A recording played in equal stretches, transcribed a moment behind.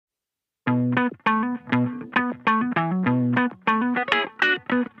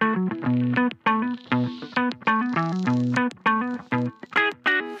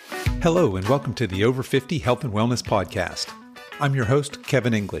Hello and welcome to the Over 50 Health and Wellness Podcast. I'm your host,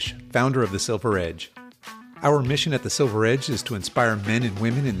 Kevin English, founder of The Silver Edge. Our mission at The Silver Edge is to inspire men and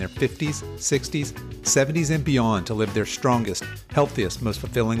women in their 50s, 60s, 70s, and beyond to live their strongest, healthiest, most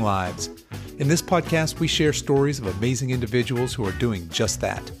fulfilling lives. In this podcast, we share stories of amazing individuals who are doing just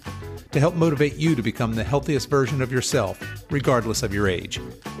that, to help motivate you to become the healthiest version of yourself, regardless of your age.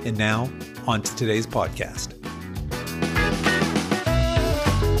 And now, on to today's podcast.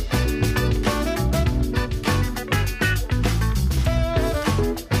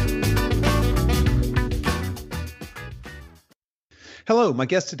 Hello, my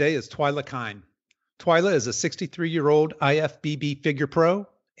guest today is Twila Keim. Twila is a 63-year-old IFBB figure pro,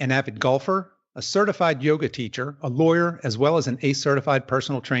 an avid golfer, a certified yoga teacher, a lawyer, as well as an ACE certified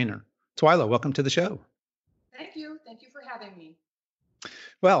personal trainer. Twila, welcome to the show. Thank you. Thank you for having me.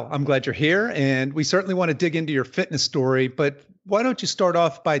 Well, I'm glad you're here, and we certainly want to dig into your fitness story, but why don't you start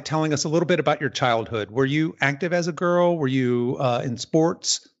off by telling us a little bit about your childhood? Were you active as a girl? Were you in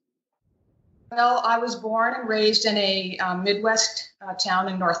sports? Well, I was born and raised in a Midwest town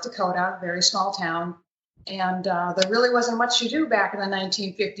in North Dakota, very small town. And there really wasn't much to do back in the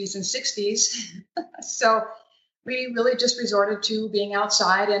 1950s and 60s. So we really just resorted to being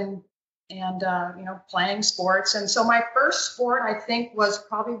outside and playing sports. And so my first sport, I think, was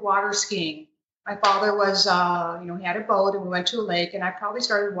probably water skiing. My father was, he had a boat and we went to a lake, and I probably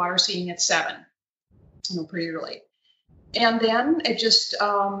started water skiing at 7, pretty early. And then it just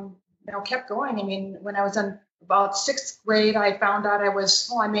kept going. I mean, when I was in about 6th grade, I found out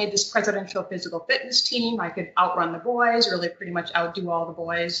I made this presidential physical fitness team. I could outrun the boys, really pretty much outdo all the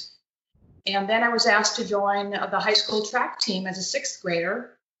boys. And then I was asked to join the high school track team as a 6th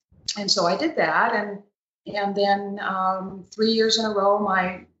grader. And so I did that. And then 3 years in a row,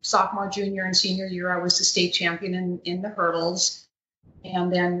 my sophomore, junior, and senior year, I was the state champion in the hurdles.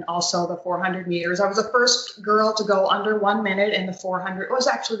 And then also the 400 meters. I was the first girl to go under 1 minute in the 400. It was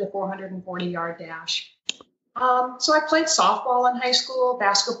actually the 440-yard dash. So I played softball in high school,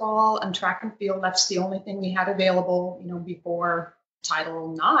 basketball, and track and field. That's the only thing we had available, before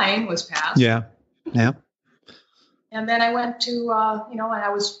Title IX was passed. Yeah. And then I went to, and I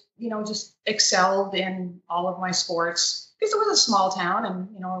was, just excelled in all of my sports because it was a small town and,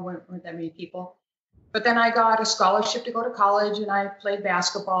 there weren't that many people. But then I got a scholarship to go to college, and I played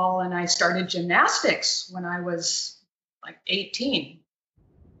basketball, and I started gymnastics when I was like 18.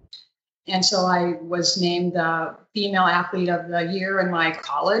 And so I was named the Female Athlete of the Year in my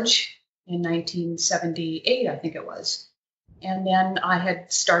college in 1978, I think it was. And then I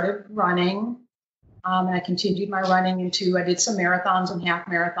had started running, and I continued my running I did some marathons and half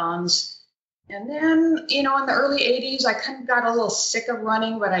marathons. And then, in the early 80s, I kind of got a little sick of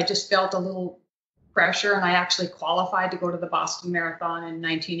running, but I just felt a little pressure, and I actually qualified to go to the Boston Marathon in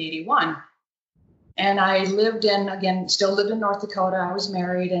 1981. And I still lived in North Dakota. I was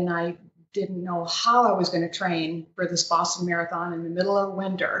married, and I didn't know how I was going to train for this Boston Marathon in the middle of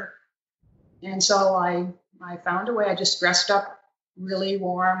winter. And so I found a way. I just dressed up really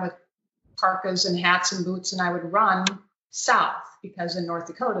warm with parkas and hats and boots, and I would run south because in North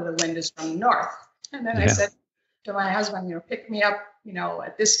Dakota, the wind is from the north. And then I said to my husband, pick me up,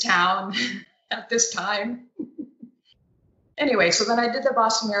 at this town at this time. Anyway, so then I did the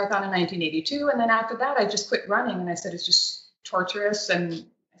Boston Marathon in 1982. And then after that, I just quit running. And I said, it's just torturous. And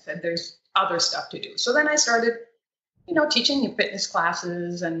I said, there's other stuff to do. So then I started, teaching fitness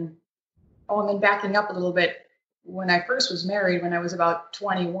classes and then backing up a little bit. When I first was married, when I was about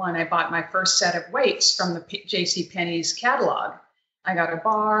 21, I bought my first set of weights from the JCPenney's catalog. I got a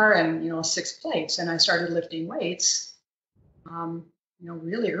bar and, 6 plates, and I started lifting weights.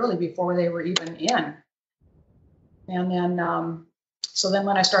 Really early before they were even in. And then, so then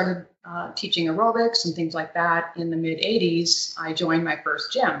when I started teaching aerobics and things like that in the mid 80s, I joined my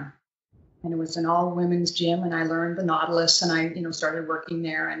first gym, and it was an all women's gym. And I learned the Nautilus, and I, started working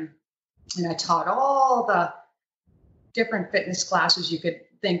there, and I taught all the different fitness classes you could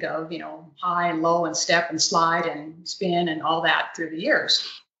think of, high and low and step and slide and spin and all that through the years.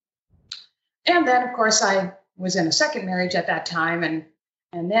 And then of course I was in a second marriage at that time.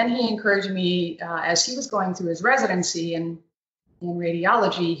 And then he encouraged me, as he was going through his residency in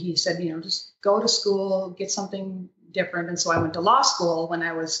radiology, he said, just go to school, get something different. And so I went to law school when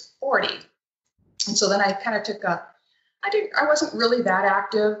I was 40. And so then I kind of took I wasn't really that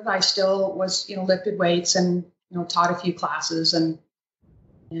active. I still was, lifted weights and, taught a few classes. And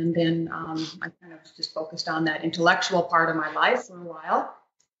then I kind of just focused on that intellectual part of my life for a while.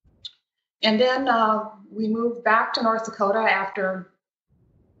 And then we moved back to North Dakota after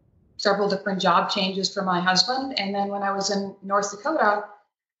several different job changes for my husband. And then when I was in North Dakota,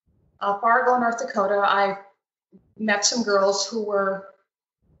 Fargo, North Dakota, I met some girls who were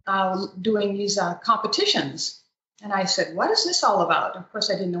doing these competitions. And I said, what is this all about? Of course,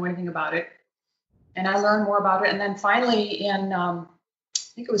 I didn't know anything about it. And I learned more about it. And then finally in, I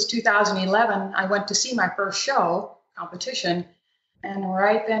think it was 2011, I went to see my first show competition. And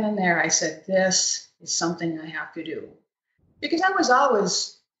right then and there, I said, this is something I have to do. Because I was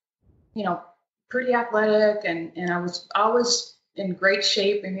always, pretty athletic and I was always in great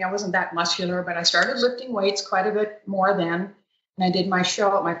shape. I mean, I wasn't that muscular, but I started lifting weights quite a bit more then. And I did my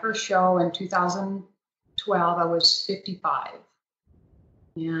first show in 2012. I was 55.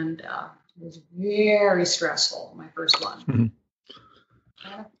 And it was very stressful, my first one.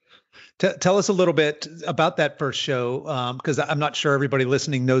 Mm-hmm. Tell us a little bit about that first show, because I'm not sure everybody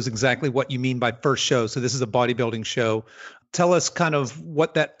listening knows exactly what you mean by first show. So this is a bodybuilding show. Tell us kind of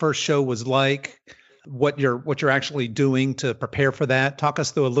what that first show was like, what you're actually doing to prepare for that. Talk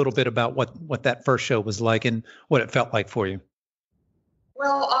us through a little bit about what that first show was like and what it felt like for you.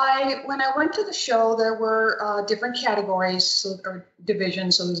 Well, when I went to the show, there were different categories or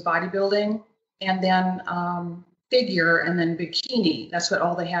divisions. So there was bodybuilding, and then figure, and then bikini. That's what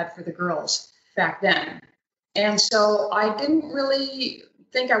all they had for the girls back then. And so I didn't really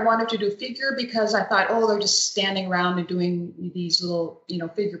think I wanted to do figure because I thought, they're just standing around and doing these little,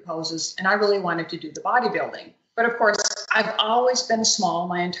 figure poses. And I really wanted to do the bodybuilding. But of course, I've always been small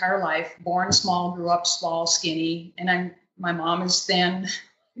my entire life, born small, grew up small, skinny, and my mom is thin.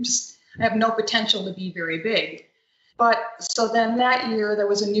 I have no potential to be very big. But so then that year, there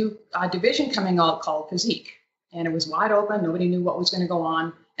was a new division coming out called physique. And it was wide open. Nobody knew what was going to go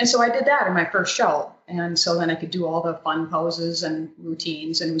on. And so I did that in my first show. And so then I could do all the fun poses and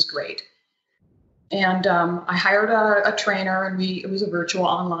routines, and it was great. And I hired a trainer, and it was a virtual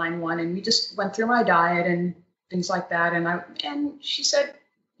online one. And we just went through my diet and things like that. And she said,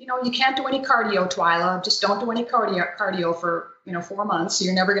 you can't do any cardio, Twila. Just don't do any cardio for, 4 months. So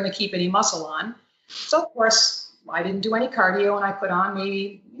you're never going to keep any muscle on. So of course, I didn't do any cardio, and I put on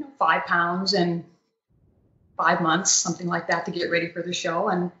maybe, 5 pounds in 5 months, something like that, to get ready for the show.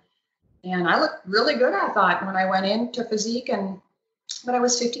 And I looked really good, I thought, when I went into physique. But I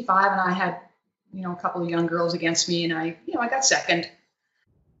was 55, and I had, a couple of young girls against me, and I got second.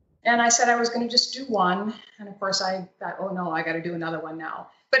 And I said I was going to just do one. And of course I thought, oh no, I got to do another one now.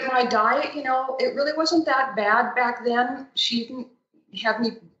 But my diet, it really wasn't that bad back then. She didn't have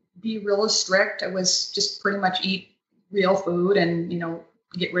me be real strict. I was just pretty much eat real food and,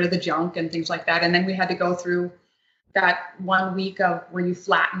 get rid of the junk and things like that. And then we had to go through that 1 week of where you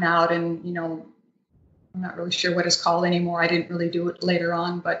flatten out and, I'm not really sure what it's called anymore. I didn't really do it later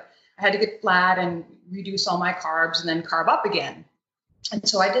on, but I had to get flat and reduce all my carbs and then carb up again. And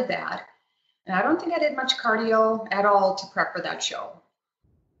so I did that. And I don't think I did much cardio at all to prep for that show.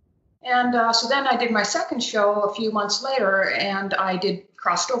 And so then I did my second show a few months later, and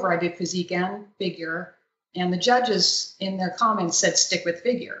crossed over. I did physique and figure. And the judges in their comments said, stick with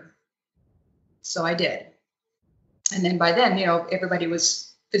figure. So I did. And then by then,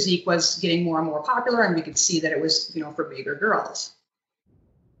 physique was getting more and more popular, and we could see that it was, for bigger girls.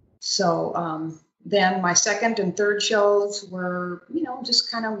 So then my second and third shows were,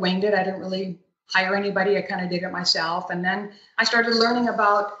 just kind of winged it. I didn't really hire anybody. I kind of did it myself. And then I started learning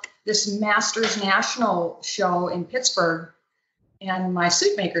about this Masters National show in Pittsburgh. And my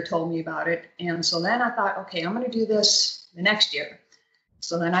suit maker told me about it. And so then I thought, okay, I'm going to do this the next year.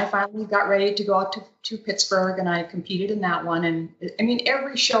 So then I finally got ready to go out to Pittsburgh, and I competed in that one. And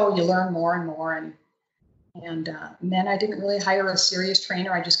every show you learn more and more. And then I didn't really hire a serious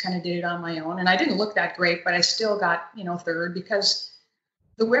trainer. I just kind of did it on my own. And I didn't look that great, but I still got, third, because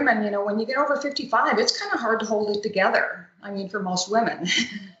the women, when you get over 55, it's kind of hard to hold it together. For most women.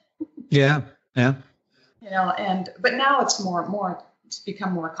 Yeah. But now it's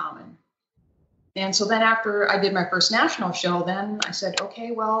become more common. And so then after I did my first national show, then I said,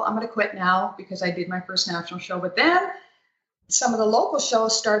 okay, well, I'm going to quit now because I did my first national show. But then some of the local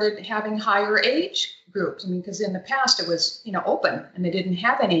shows started having higher age groups. Because in the past it was, open, and they didn't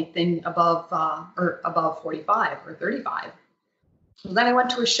have anything above 45 or 35. So then I went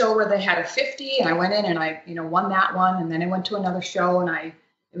to a show where they had a 50, and I went in and I, won that one. And then I went to another show, and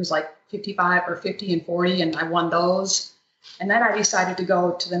it was like 55 or 50 and 40, and I won those. And then I decided to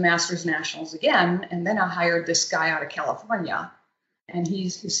go to the Masters Nationals again. And then I hired this guy out of California, and he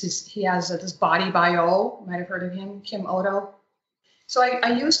has this Body Bio. You might have heard of him, Kim Odo. So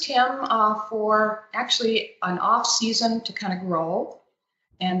I used him for actually an off season to kind of grow.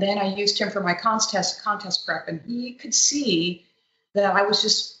 And then I used him for my contest prep, and he could see that I was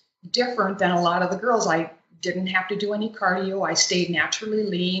just different than a lot of the girls I didn't have to do any cardio. I stayed naturally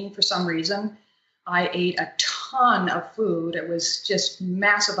lean for some reason. I ate a ton of food. It was just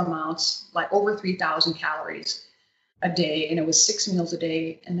massive amounts, like over 3,000 calories a day, and it was 6 meals a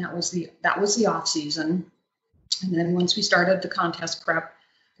day, and that was the off season. And then once we started the contest prep,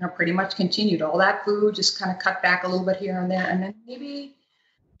 pretty much continued all that food, just kind of cut back a little bit here and there, and then maybe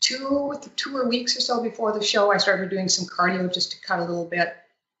two weeks or so before the show, I started doing some cardio just to cut a little bit.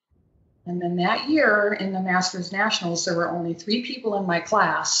 And then that year in the Masters Nationals, there were only 3 people in my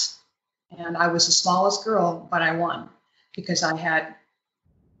class, and I was the smallest girl, but I won because I had,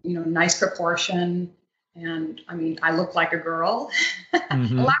 nice proportion. And I mean, I looked like a girl.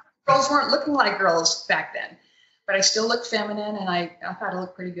 Mm-hmm. A lot of girls weren't looking like girls back then, but I still looked feminine, and I thought I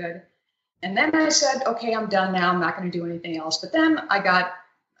looked pretty good. And then I said, okay, I'm done now. I'm not going to do anything else. But then I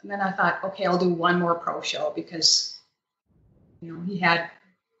thought, okay, I'll do one more pro show because,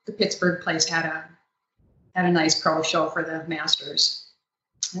 the Pittsburgh place had a nice pro show for the Masters.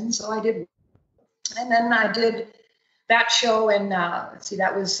 And so I did. And then I did that show in,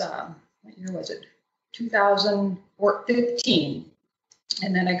 that was, what year was it? 2015.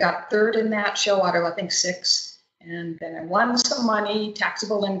 And then I got third in that show out of, I think, 6. And then I won some money,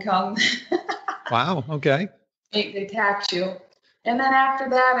 taxable income. Wow. Okay. They tax you. And then after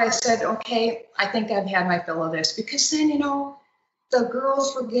that, I said, okay, I think I've had my fill of this, because then, the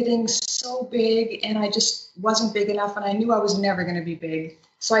girls were getting so big and I just wasn't big enough, and I knew I was never going to be big.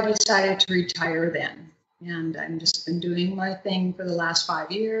 So I decided to retire then. And I've just been doing my thing for the last 5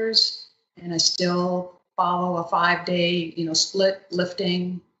 years, and I still follow a 5-day, split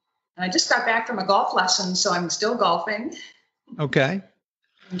lifting. And I just got back from a golf lesson, so I'm still golfing. Okay.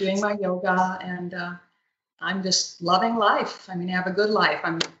 I'm doing my yoga, and I'm just loving life. I mean, I have a good life.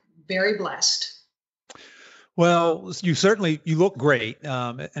 I'm very blessed. Well, you look great.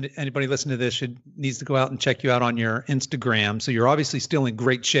 And anybody listening to this needs to go out and check you out on your Instagram. So you're obviously still in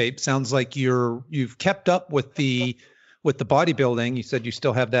great shape. Sounds like you've kept up with the bodybuilding. You said you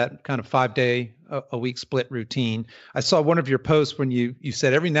still have that kind of 5-day a week split routine. I saw one of your posts when you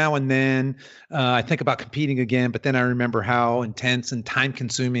said every now and then I think about competing again, but then I remember how intense and time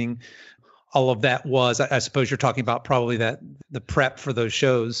consuming all of that was. I suppose you're talking about probably the prep for those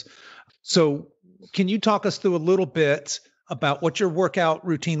shows. So can you talk us through a little bit about what your workout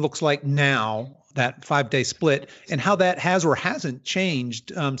routine looks like now, that 5-day split, and how that has or hasn't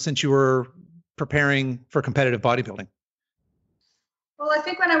changed since you were preparing for competitive bodybuilding? Well, I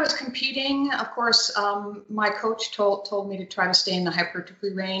think when I was competing, of course, my coach told me to try to stay in the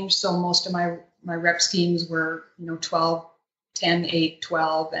hypertrophy range. So most of my rep schemes were, 12, 10, 8,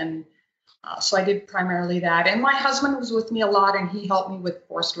 12. And so I did primarily that. And my husband was with me a lot, and he helped me with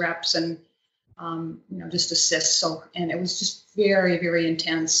forced reps and, just assists. So, and it was just very, very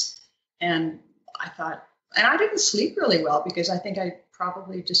intense. And I thought, and I didn't sleep really well because I think I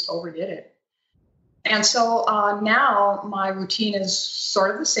probably just overdid it. And so now my routine is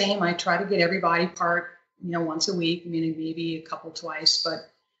sort of the same. I try to get every body part, once a week, meaning maybe a couple twice, but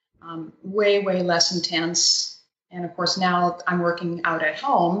way, way less intense. And of course, now I'm working out at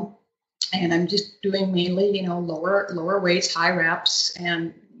home, and I'm just doing mainly, lower weights, high reps,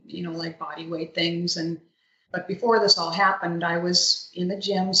 and, like body weight things. But before this all happened, I was in the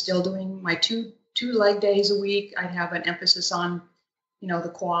gym still doing my two leg days a week. I'd have an emphasis on,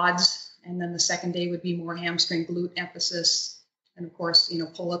 the quads. And then the second day would be more hamstring glute emphasis. And of course,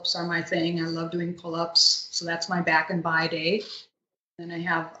 pull-ups are my thing. I love doing pull-ups. So that's my back and bi day. Then I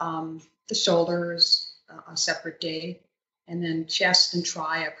have the shoulders, a separate day. And then chest and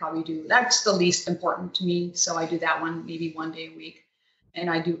tri, I probably do. That's the least important to me. So I do that one maybe 1 day a week. And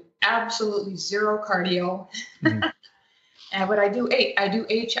I do absolutely zero cardio. Mm-hmm. But I do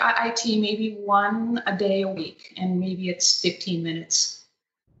HIIT maybe 1 a day a week. And maybe it's 15 minutes.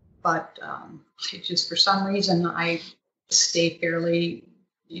 But it just, for some reason, I stay fairly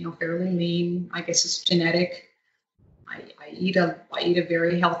lean. I guess it's genetic. I eat a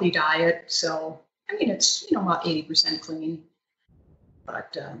very healthy diet. So, I mean, it's, about 80% clean.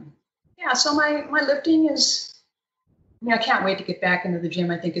 But, so my lifting is, I can't wait to get back into the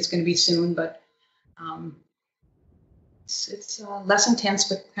gym. I think it's going to be soon, but it's less intense,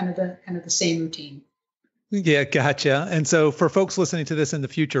 but kind of the same routine. Yeah, gotcha. And so for folks listening to this in the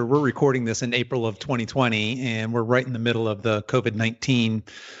future, we're recording this in April of 2020, and we're right in the middle of the COVID-19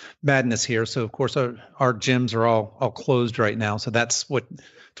 madness here. So of course our gyms are all closed right now. So that's what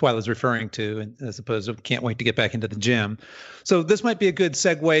Twila's referring to, and as opposed to can't wait to get back into the gym. So this might be a good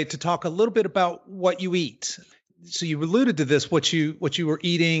segue to talk a little bit about what you eat. so you alluded to this, what you were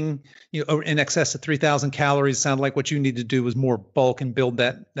eating, in excess of 3,000 calories. Sounded like what you need to do was more bulk and build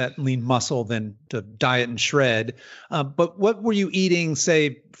that lean muscle than to diet and shred. But what were you eating,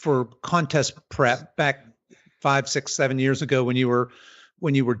 say, for contest prep back 5, 6, 7 years ago when you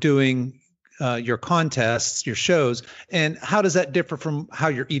were doing your contests, your shows, and how does that differ from how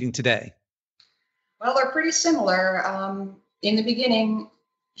you're eating today? Well, they're pretty similar. In the beginning,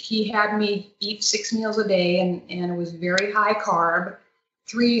 he had me eat 6 meals a day, and it was very high carb,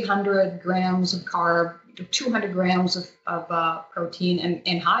 300 grams of carb, 200 grams of protein,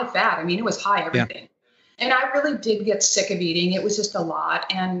 and high fat. I mean, it was high everything. Yeah. And I really did get sick of eating. It was just a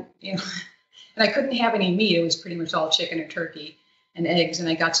lot. And, and I couldn't have any meat. It was pretty much all chicken and turkey and eggs. And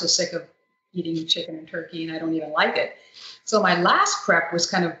I got so sick of eating chicken and turkey, and I don't even like it. So my last prep was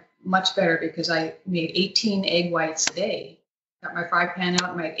kind of much better because I made 18 egg whites a day. Got my fry pan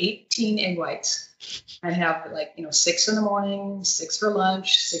out and I had 18 egg whites. I'd have 6 in the morning, 6 for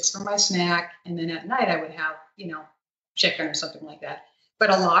lunch, 6 for my snack. And then at night I would have, chicken or something like that. But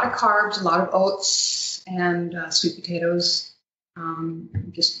a lot of carbs, a lot of oats and sweet potatoes,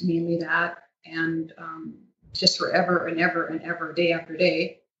 just mainly that. And just forever and ever and ever, day after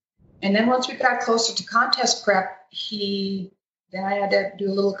day. And then once we got closer to contest prep, then I had to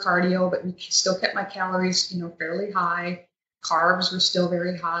do a little cardio, but we still kept my calories, fairly high. Carbs were still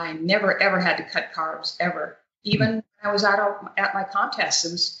very high. I never, ever had to cut carbs, ever. Even when I was at my contests,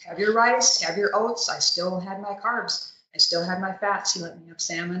 it was have your rice, have your oats. I still had my carbs. I still had my fats. He let me have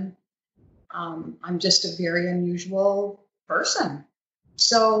salmon. I'm just a very unusual person.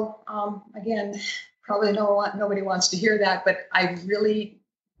 So, again, probably nobody wants to hear that, but I really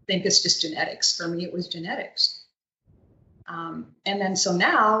think it's just genetics. For me, it was genetics. And then so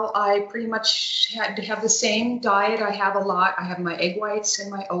now I pretty much had to have the same diet. I have a lot. I have my egg whites and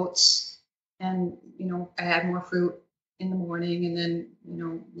my oats, and I add more fruit in the morning, and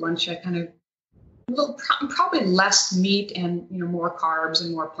then lunch I kind of probably less meat and more carbs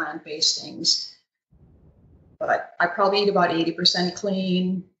and more plant-based things. But I probably eat about 80%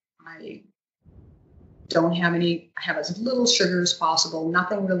 clean. I don't have I have as little sugar as possible.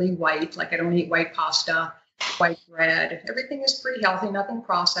 Nothing really white. Like I don't eat white pasta, white bread. Everything is pretty healthy, nothing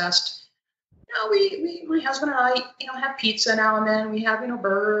processed. My husband and I, have pizza now and then. We have,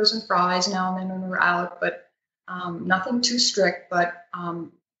 burgers and fries now and then when we're out, but nothing too strict. But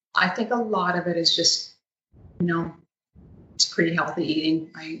I think a lot of it is just, it's pretty healthy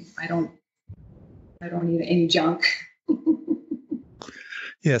eating. I don't eat any junk.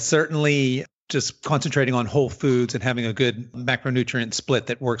 Yeah, certainly. Just concentrating on whole foods and having a good macronutrient split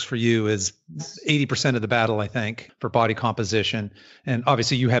that works for you is 80% of the battle, I think, for body composition. And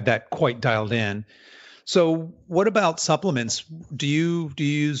obviously you have that quite dialed in. So what about supplements? Do you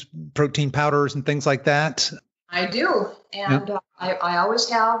use protein powders and things like that? I do. And I always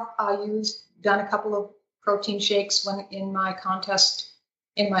have done a couple of protein shakes when in my contest,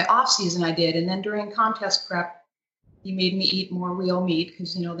 in my off season I did. And then during contest prep, he made me eat more real meat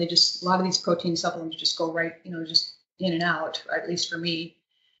because, a lot of these protein supplements just go right, just in and out, at least for me.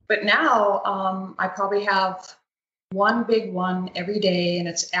 But now I probably have one big one every day, and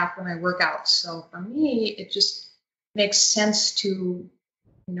it's after my workouts. So for me, it just makes sense to,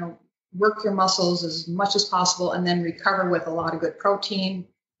 work your muscles as much as possible and then recover with a lot of good protein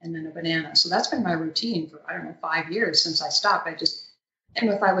and then a banana. So that's been my routine for, 5 years since I stopped. And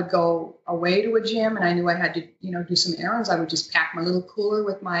if I would go away to a gym and I knew I had to, do some errands, I would just pack my little cooler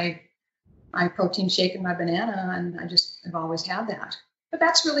with my protein shake and my banana, and I've always had that. But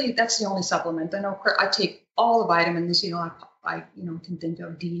that's the only supplement. I know I take all the vitamins, I can think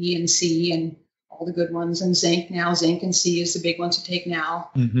of D and C and all the good ones, and zinc now. Zinc and C is the big ones to take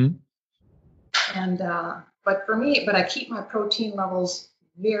now. Mm-hmm. And but I keep my protein levels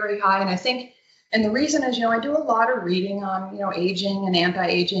very high, and I think. And the reason is, I do a lot of reading on, aging and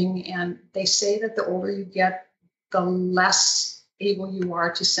anti-aging, and they say that the older you get, the less able you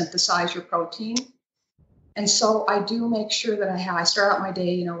are to synthesize your protein. And so I do make sure that I start out my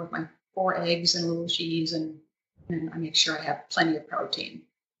day, with my 4 eggs and a little cheese, and I make sure I have plenty of protein.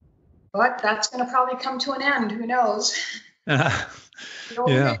 But that's going to probably come to an end. Who knows?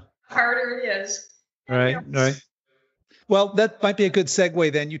 The harder it is. Right, right. Well, that might be a good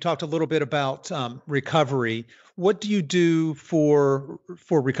segue then. You talked a little bit about recovery. What do you do for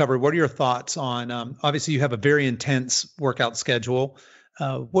recovery? What are your thoughts on, obviously you have a very intense workout schedule.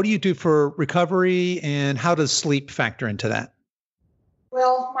 What do you do for recovery, and how does sleep factor into that?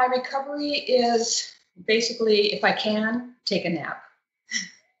 Well, my recovery is basically, if I can, take a nap.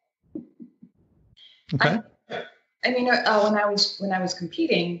 Okay. When I was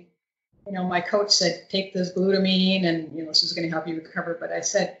competing, my coach said, take this glutamine and, this is going to help you recover. But I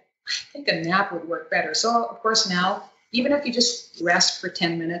said, I think a nap would work better. So, of course, now, even if you just rest for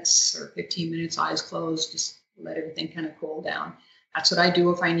 10 minutes or 15 minutes, eyes closed, just let everything kind of cool down. That's what I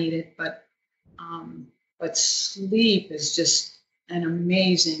do if I need it. But sleep is just an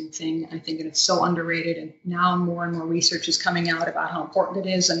amazing thing, I think, and it's so underrated. And now more and more research is coming out about how important it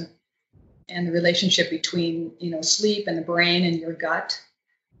is and the relationship between, sleep and the brain and your gut.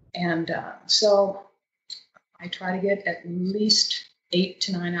 And so I try to get at least 8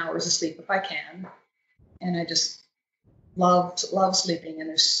 to 9 hours of sleep if I can. And I just love sleeping. And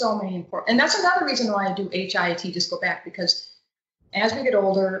there's so many important, and that's another reason why I do HIIT, just go back, because as we get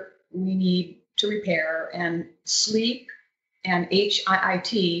older, we need to repair, and sleep and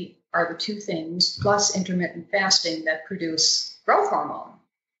HIIT are the two things, plus intermittent fasting, that produce growth hormone,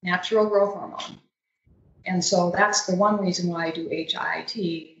 natural growth hormone. And so that's the one reason why I do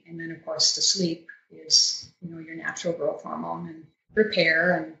HIIT. And then, of course, the sleep is, your natural growth hormone and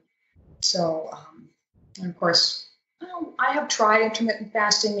repair. And so, and of course, I have tried intermittent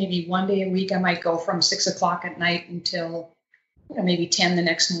fasting. Maybe one day a week, I might go from 6 o'clock at night until, maybe 10 the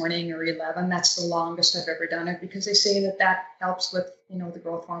next morning or 11. That's the longest I've ever done it, because they say that helps with, the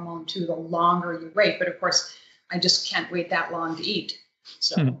growth hormone too, the longer you wait. But of course, I just can't wait that long to eat.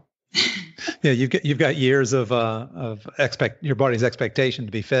 So. Yeah, you've got years of your body's expectation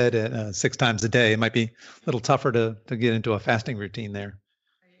to be fed at 6 times a day. It might be a little tougher to get into a fasting routine there.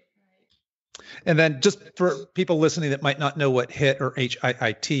 Right. And then, just for people listening that might not know what HIIT or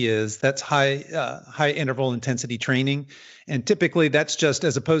HIIT is, that's high interval intensity training, and typically that's just,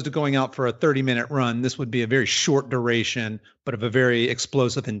 as opposed to going out for a 30-minute run, this would be a very short duration, but of a very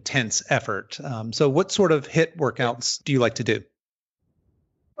explosive, intense effort. So, what sort of HIIT workouts do you like to do?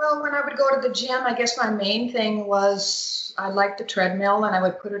 Well, when I would go to the gym, I guess my main thing was I liked the treadmill, and I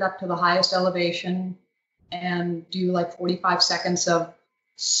would put it up to the highest elevation and do like 45 seconds of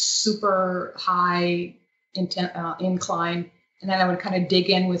super high incline. And then I would kind of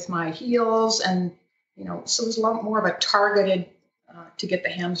dig in with my heels, and, so it was a lot more of a targeted to get the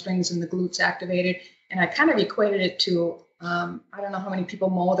hamstrings and the glutes activated. And I kind of equated it to, I don't know how many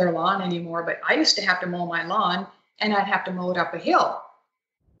people mow their lawn anymore, but I used to have to mow my lawn, and I'd have to mow it up a hill.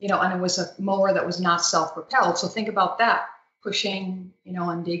 And it was a mower that was not self-propelled. So think about that, pushing,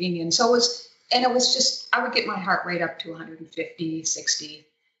 and digging in. So it was just, I would get my heart rate up to 150, 60.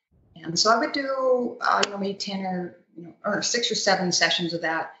 And so I would do, maybe 10 or 6 or 7 sessions of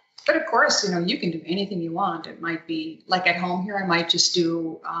that. But of course, you can do anything you want. It might be like at home here, I might just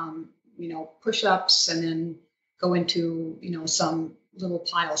do, push-ups and then go into, some little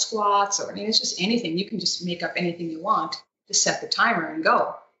plyo squats, or, it's just anything. You can just make up anything you want, just set the timer and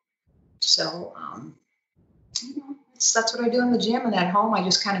go. So, that's what I do in the gym, and at home I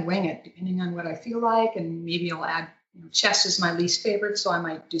just kind of wing it, depending on what I feel like, and maybe I'll add. Chest is my least favorite, so I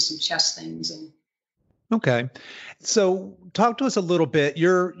might do some chest things. And okay, so talk to us a little bit.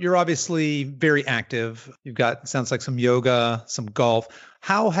 You're obviously very active. You've got, sounds like, some yoga, some golf.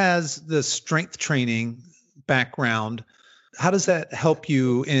 How has the strength training background? How does that help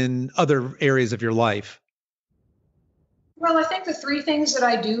you in other areas of your life? Well, I think the 3 things that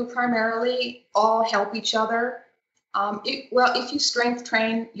I do primarily all help each other. If you strength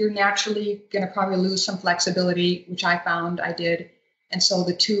train, you're naturally going to probably lose some flexibility, which I found I did. And so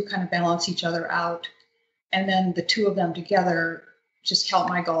the two kind of balance each other out. And then the two of them together just help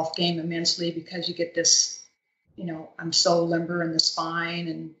my golf game immensely, because you get this, I'm so limber in the spine,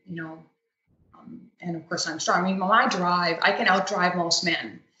 and, and of course I'm strong. I mean, my drive, I can outdrive most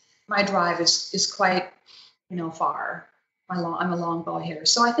men. My drive is quite, far. I'm a long ball hitter.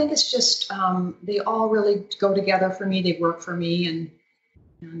 So I think it's just, they all really go together for me. They work for me.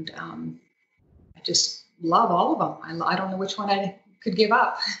 And I just love all of them. I don't know which one I could give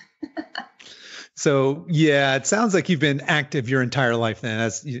up. So, yeah, it sounds like you've been active your entire life then,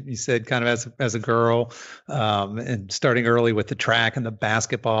 as you said, kind of as a girl, and starting early with the track and the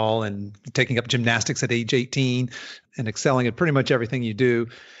basketball, and taking up gymnastics at age 18 and excelling at pretty much everything you do.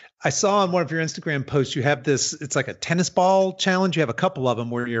 I saw on one of your Instagram posts, you have this, it's like a tennis ball challenge. You have a couple of them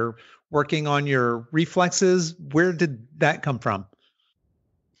where you're working on your reflexes. Where did that come from?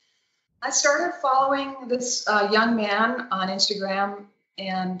 I started following this young man on Instagram,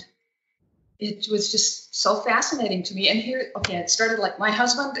 and it was just so fascinating to me. And it started like my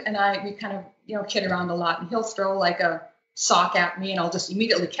husband and I, we kind of, kid around a lot, and he'll throw like a sock at me and I'll just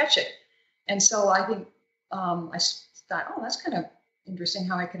immediately catch it. And so I think I thought, that's kind of interesting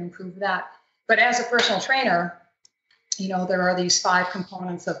how I can improve that. But as a personal trainer, there are these 5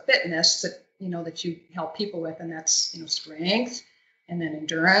 components of fitness that, that you help people with, and that's, strength and then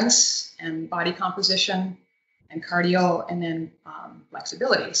endurance and body composition and cardio, and then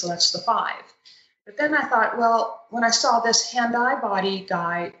flexibility. So that's the 5. But then I thought, well, when I saw this hand-eye body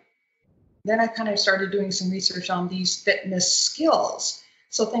guy, then I kind of started doing some research on these fitness skills.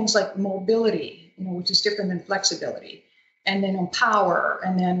 So things like mobility, which is different than flexibility, and then power,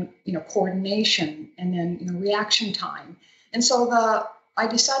 and then, coordination, and then, reaction time. And so I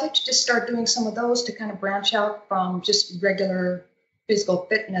decided to just start doing some of those to kind of branch out from just regular physical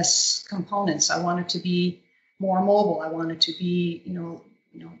fitness components. I wanted to be more mobile. I wanted to be,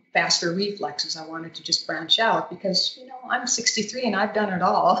 faster reflexes. I wanted to just branch out because, I'm 63 and I've done it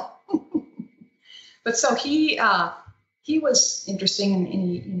all. But so he was interesting, and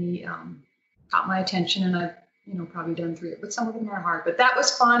he caught my attention, and I've, probably done 3, but some of them are hard. But that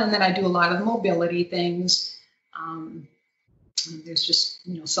was fun. And then I do a lot of mobility things. There's just,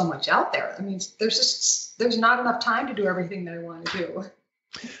 so much out there. I mean, there's not enough time to do everything that I want to do.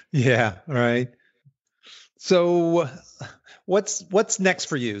 Yeah, right. So what's next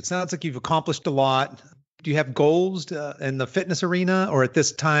for you? It sounds like you've accomplished a lot. Do you have goals in the fitness arena, or at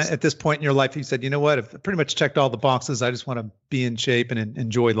this point in your life, you said, you know what, I've pretty much checked all the boxes. I just want to be in shape and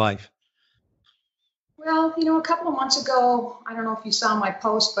enjoy life? Well, a couple of months ago, I don't know if you saw my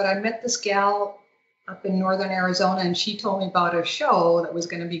post, but I met this gal up in northern Arizona, and she told me about a show that was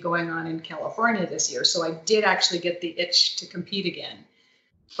going to be going on in California this year. So I did actually get the itch to compete again,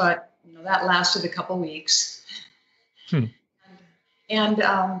 but that lasted a couple weeks. And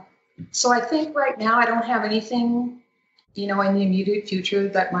so I think right now I don't have anything, in the immediate future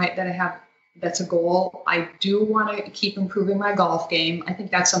that's a goal. I do want to keep improving my golf game. I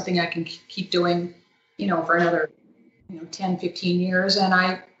think that's something I can keep doing, for another, 10, 15 years. And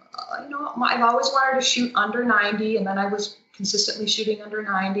I've always wanted to shoot under 90, and then I was consistently shooting under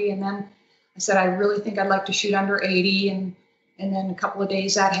 90. And then I said, I really think I'd like to shoot under 80. And then a couple of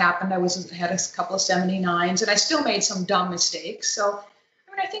days that happened, I had a couple of 79s, and I still made some dumb mistakes. So,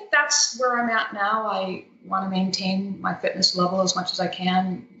 I think that's where I'm at now. I want to maintain my fitness level as much as I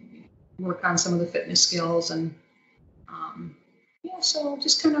can, work on some of the fitness skills, and so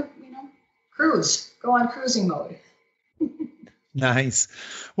just kind of, go on cruising mode. Nice.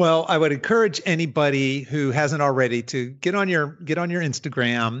 Well, I would encourage anybody who hasn't already to get on your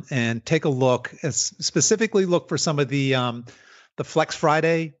Instagram and take a look, specifically look for some of the Flex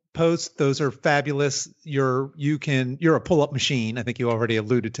Friday posts. Those are fabulous. You're a pull-up machine. I think you already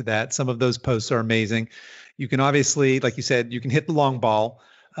alluded to that. Some of those posts are amazing. You can obviously, like you said, you can hit the long ball.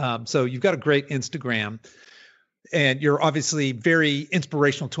 So you've got a great Instagram, and you're obviously very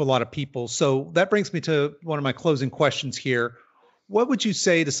inspirational to a lot of people. So that brings me to one of my closing questions here. What would you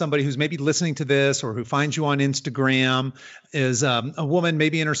say to somebody who's maybe listening to this, or who finds you on Instagram, is a woman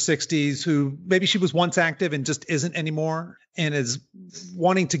maybe in her 60s who maybe she was once active and just isn't anymore, and is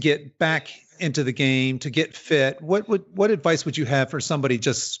wanting to get back into the game, to get fit? What advice would you have for somebody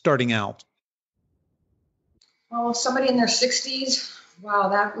just starting out? Well, somebody in their 60s, wow,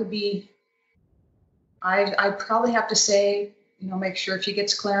 that would be, I'd probably have to say, make sure she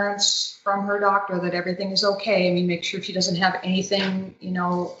gets clearance from her doctor that everything is okay. I mean, make sure she doesn't have anything,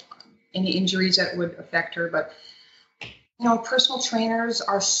 any injuries that would affect her. But, personal trainers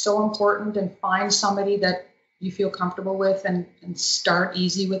are so important, and find somebody that you feel comfortable with, and start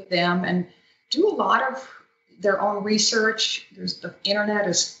easy with them, and do a lot of their own research. The internet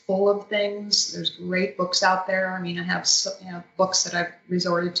is full of things. There's great books out there. I mean, I have books that I've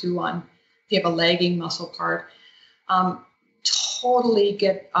resorted to on if you have a lagging muscle part. Totally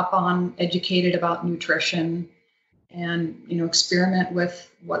get educated about nutrition, and experiment with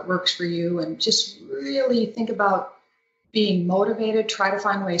what works for you, and just really think about being motivated. Try to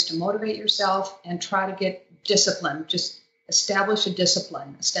find ways to motivate yourself, and try to get discipline. Just establish a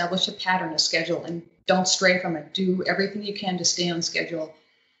discipline, establish a pattern, a schedule, and don't stray from it. Do everything you can to stay on schedule.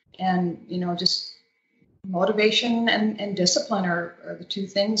 And just motivation and discipline are the two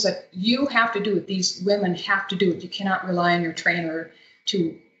things that you have to do it. These women have to do it. You cannot rely on your trainer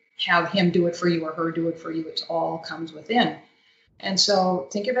to have him do it for you or her do it for you. It all comes within. And so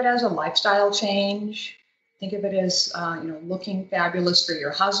think of it as a lifestyle change. Think of it as, looking fabulous for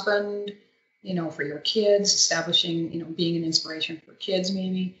your husband, for your kids, establishing, being an inspiration for kids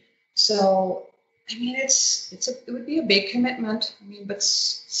maybe. So, I mean, it would be a big commitment. I mean, but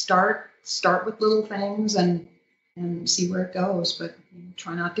start with little things and see where it goes. But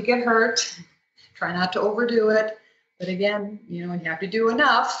try not to get hurt. Try not to overdo it. But again, you have to do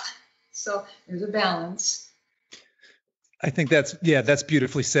enough. So there's a balance. I think that's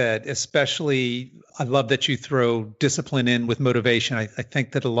beautifully said. Especially, I love that you throw discipline in with motivation. I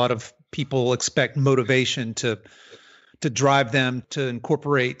think that a lot of people expect motivation to to drive them to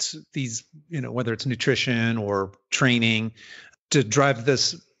incorporate these, whether it's nutrition or training, to drive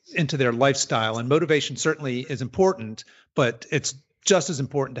this into their lifestyle. And motivation certainly is important, but it's just as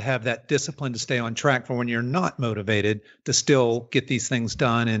important to have that discipline to stay on track for when you're not motivated, to still get these things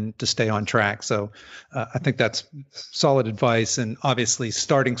done and to stay on track. So I think that's solid advice. And obviously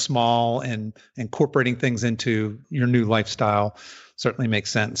starting small and incorporating things into your new lifestyle certainly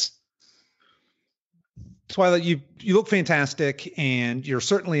makes sense. Twila, you look fantastic and you're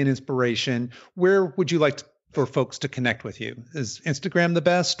certainly an inspiration. Where would you like for folks to connect with you? Is Instagram the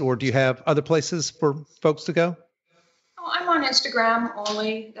best, or do you have other places for folks to go? I'm on Instagram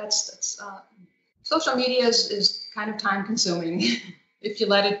only. That's social media is kind of time consuming if you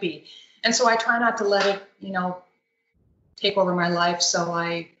let it be. And so I try not to let it, take over my life. So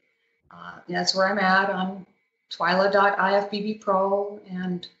that's where I'm at on twila.ifbbpro.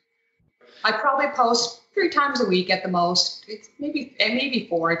 And I probably post 3 times a week at the most. It's maybe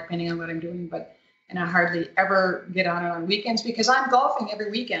 4, depending on what I'm doing, and I hardly ever get on it on weekends because I'm golfing every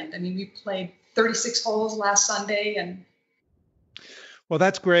weekend. I mean, we played 36 holes last Sunday. And well,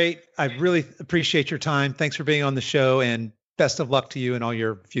 that's great. I really appreciate your time. Thanks for being on the show, and best of luck to you in all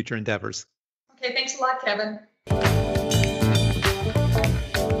your future endeavors. Okay, thanks a lot, Kevin.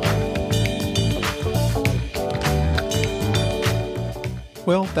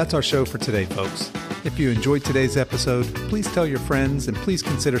 Well, that's our show for today, folks. If you enjoyed today's episode, please tell your friends and please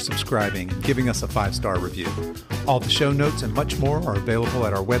consider subscribing and giving us a 5-star review. All the show notes and much more are available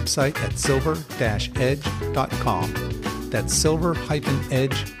at our website at silver-edge.com. That's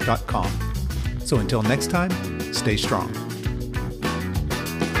silver-edge.com. So until next time, stay strong.